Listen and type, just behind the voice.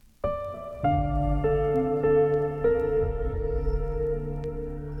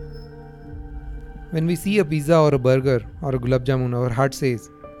When we see a pizza or a burger or a gulab jamun, our heart says,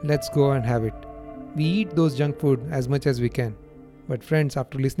 let's go and have it. We eat those junk food as much as we can. But friends,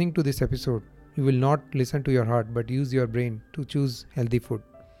 after listening to this episode, you will not listen to your heart but use your brain to choose healthy food.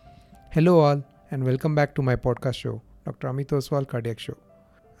 Hello all and welcome back to my podcast show, Dr. Amit Oswal Cardiac Show.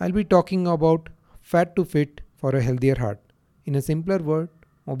 I'll be talking about fat to fit for a healthier heart. In a simpler word,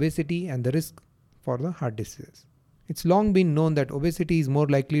 obesity and the risk for the heart diseases. It's long been known that obesity is more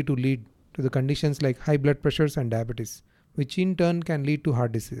likely to lead to the conditions like high blood pressures and diabetes, which in turn can lead to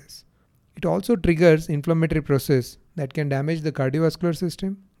heart diseases. It also triggers inflammatory process that can damage the cardiovascular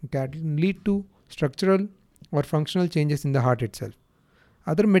system, can lead to structural or functional changes in the heart itself.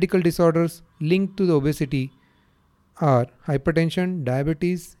 Other medical disorders linked to the obesity are hypertension,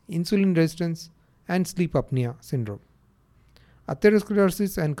 diabetes, insulin resistance, and sleep apnea syndrome.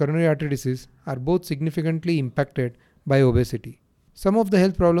 Atherosclerosis and coronary artery disease are both significantly impacted by obesity. Some of the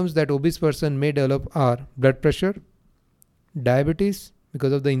health problems that obese person may develop are blood pressure, diabetes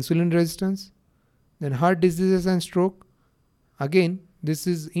because of the insulin resistance, then heart diseases and stroke. Again, this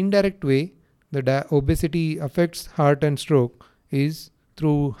is indirect way the obesity affects heart and stroke is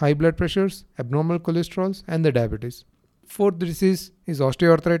through high blood pressures, abnormal cholesterols, and the diabetes. Fourth disease is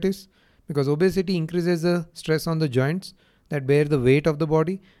osteoarthritis because obesity increases the stress on the joints that bear the weight of the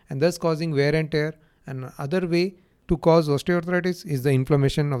body and thus causing wear and tear. And other way to cause osteoarthritis is the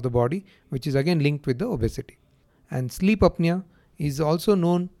inflammation of the body, which is again linked with the obesity. And sleep apnea is also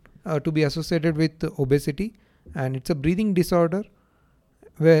known to be associated with obesity, and it's a breathing disorder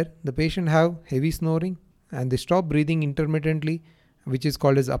where the patient have heavy snoring and they stop breathing intermittently, which is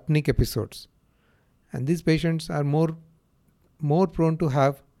called as apneic episodes. And these patients are more prone to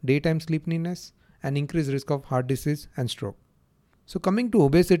have daytime sleepiness and increased risk of heart disease and stroke. So coming to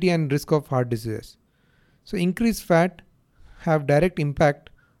obesity and risk of heart diseases. So increased fat have direct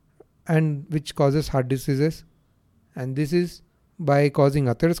impact and which causes heart diseases, and this is by causing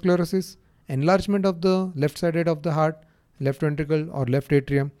atherosclerosis, enlargement of the left side of the heart, left ventricle or left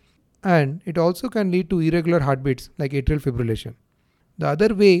atrium, and it also can lead to irregular heartbeats like atrial fibrillation. The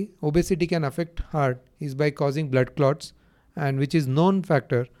other way obesity can affect heart is by causing blood clots, and which is known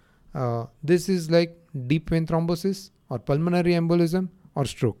factor. This is like deep vein thrombosis or pulmonary embolism or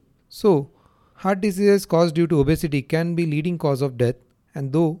stroke. So heart diseases caused due to obesity can be leading cause of death,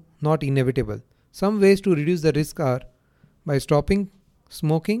 and though not inevitable. Some ways to reduce the risk are by stopping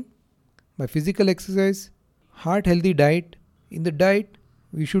smoking, by physical exercise, heart healthy diet. In the diet,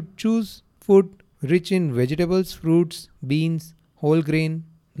 we should choose food rich in vegetables, fruits, beans, whole grain,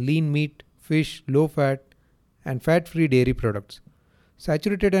 lean meat, fish, low fat, and fat-free dairy products.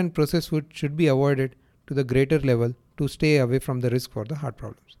 Saturated and processed food should be avoided to the greater level to stay away from the risk for the heart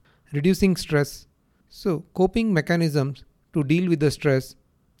problems. Reducing stress. So, coping mechanisms to deal with the stress,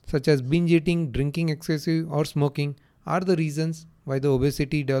 such as binge eating, drinking excessive, or smoking, are the reasons why the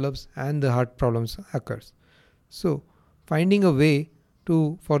obesity develops and the heart problems occurs. So, finding a way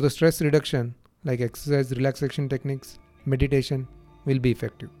for the stress reduction, like exercise, relaxation techniques, meditation, will be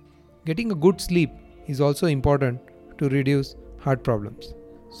effective. Getting a good sleep is also important to reduce heart problems.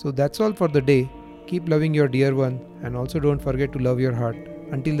 So that's all for the day. Keep loving your dear one and also don't forget to love your heart.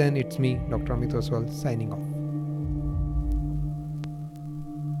 Until then, it's me, Dr. Amit Oswal, signing off.